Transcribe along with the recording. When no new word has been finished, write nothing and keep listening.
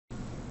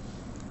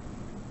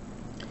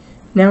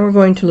Now we're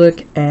going to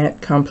look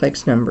at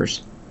complex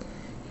numbers.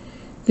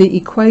 The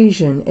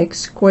equation x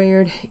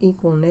squared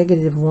equal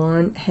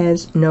 -1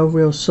 has no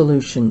real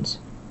solutions.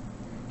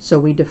 So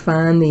we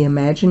define the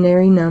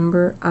imaginary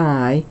number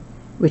I,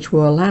 which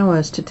will allow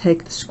us to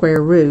take the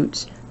square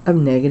roots of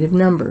negative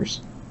numbers.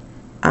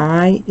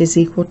 I is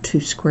equal to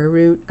square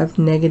root of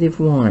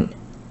 -1.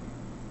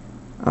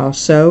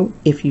 Also,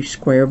 if you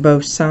square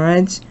both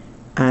sides,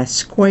 I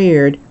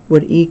squared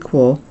would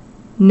equal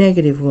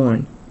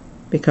 -1.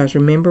 Because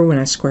remember, when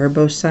I square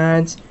both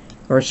sides,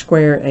 or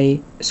square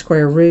a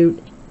square root,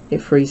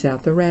 it frees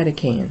out the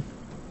radicand.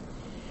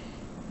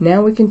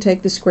 Now we can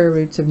take the square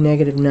roots of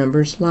negative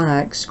numbers,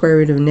 like square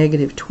root of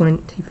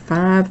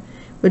 -25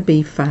 would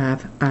be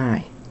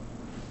 5i.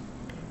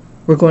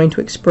 We're going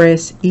to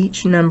express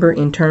each number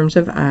in terms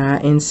of I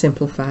and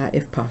simplify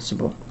if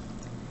possible.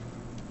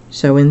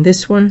 So in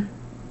this one,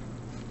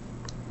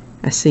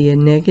 I see a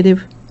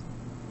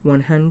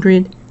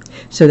 -100.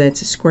 So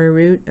that's a square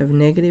root of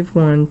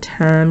 -1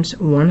 times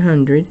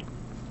 100.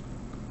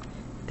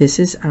 This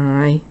is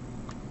I.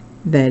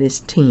 That is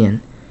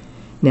 10.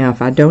 Now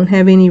if I don't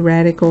have any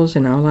radicals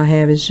and all I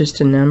have is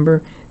just a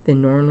number,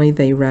 then normally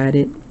they write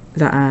it,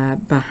 the I,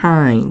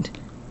 behind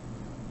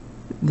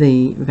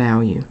the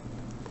value.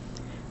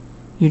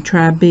 You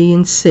try B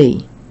and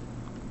C.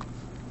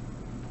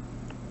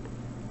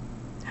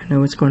 I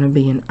know it's going to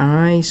be an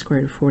I.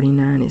 Square root of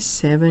 49 is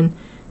 7,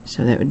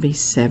 so that would be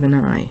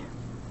 7i.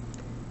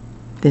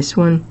 This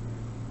one,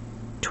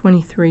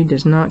 23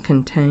 does not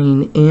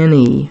contain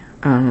any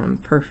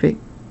perfect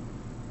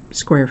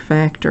square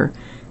factor,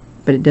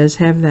 but it does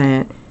have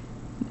that.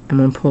 I'm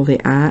going to pull the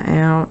I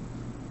out.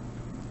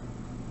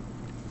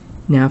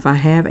 Now if I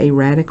have a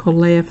radical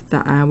left,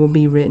 the I will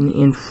be written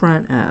in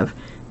front of,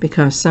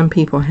 because some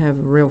people have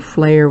a real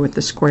flair with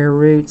the square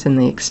roots and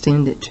they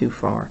extend it too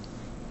far.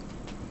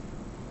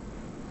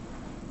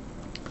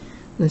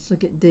 Let's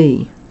look at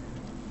D.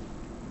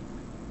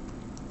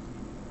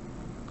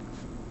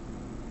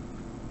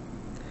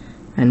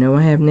 I know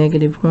I have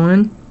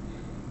 -1.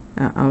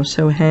 I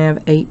also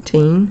have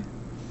 18.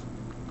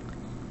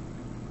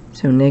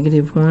 So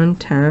 -1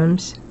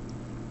 times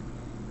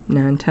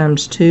 9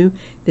 times 2.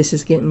 This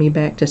is getting me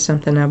back to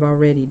something I've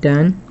already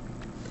done.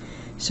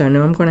 So I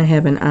know I'm going to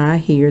have an I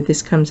here.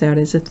 This comes out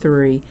as a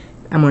 3.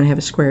 I'm going to have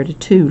a square root of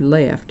 2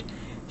 left.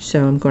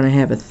 So I'm going to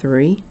have a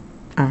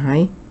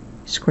 3i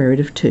square root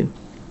of 2.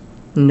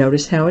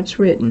 Notice how it's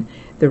written.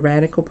 The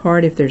radical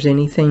part, if there's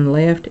anything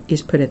left,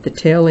 is put at the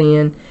tail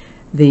end.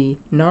 The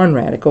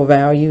non-radical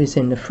value is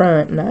in the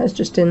front, and I is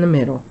just in the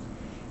middle.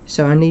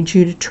 So I need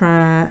you to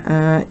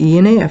try E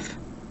and F.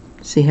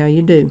 See how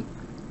you do.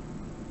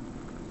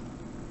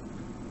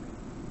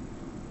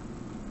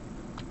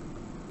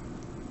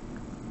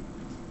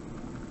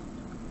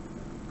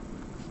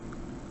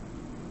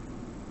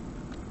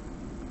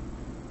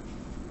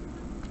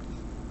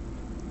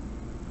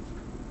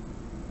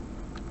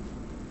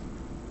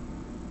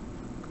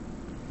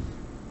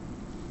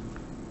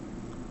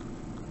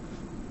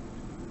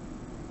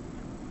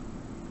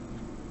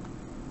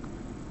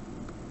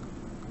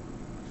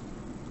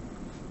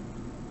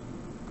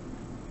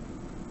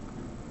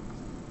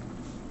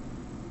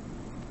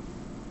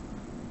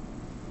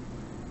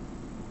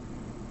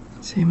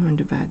 So I'm going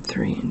to divide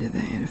 3 into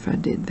that. If I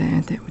did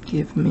that, that would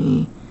give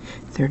me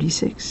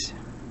 36.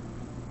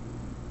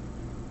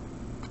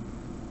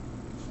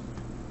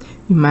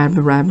 You might have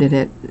arrived at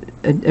it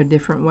a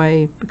different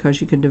way,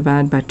 because you could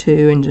divide by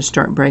 2 and just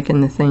start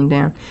breaking the thing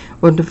down.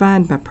 Well,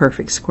 divide by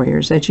perfect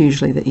squares. That's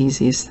usually the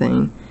easiest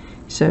thing.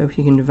 So if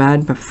you can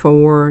divide by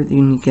 4, you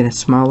can get a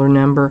smaller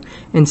number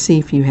and see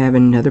if you have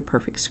another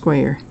perfect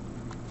square.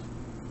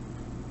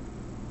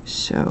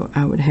 So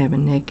I would have a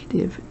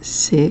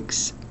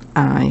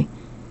 -6i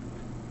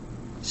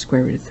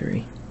square root of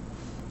 3.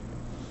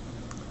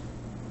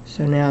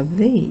 So now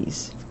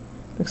these,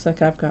 looks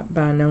like I've got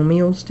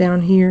binomials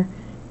down here,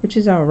 which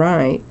is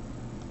alright.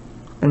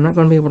 I'm not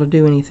going to be able to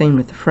do anything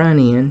with the front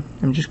end.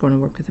 I'm just going to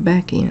work with the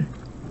back end.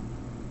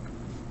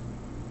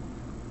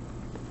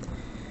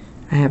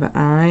 I have an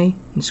I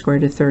and square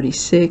root of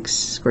 36.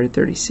 Square root of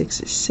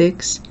 36 is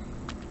 6.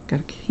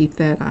 Got to keep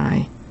that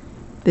I.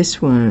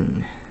 This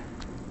one,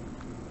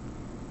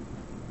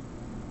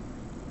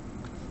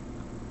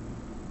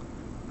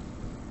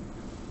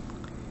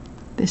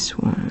 this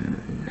one,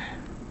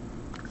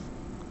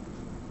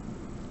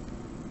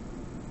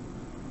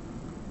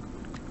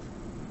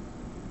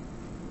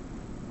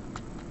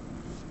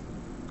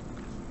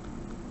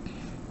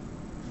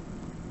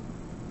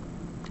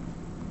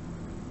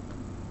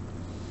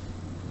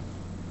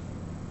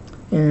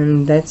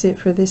 and that's it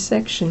for this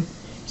section.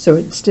 So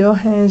it still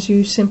has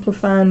you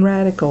simplifying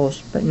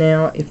radicals, but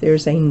now if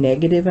there's a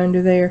negative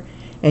under there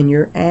and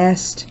you're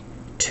asked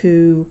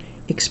to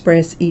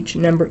express each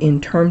number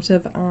in terms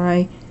of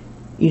I,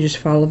 you just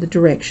follow the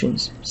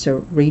directions.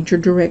 So read your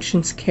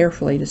directions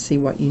carefully to see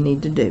what you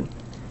need to do.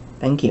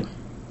 Thank you.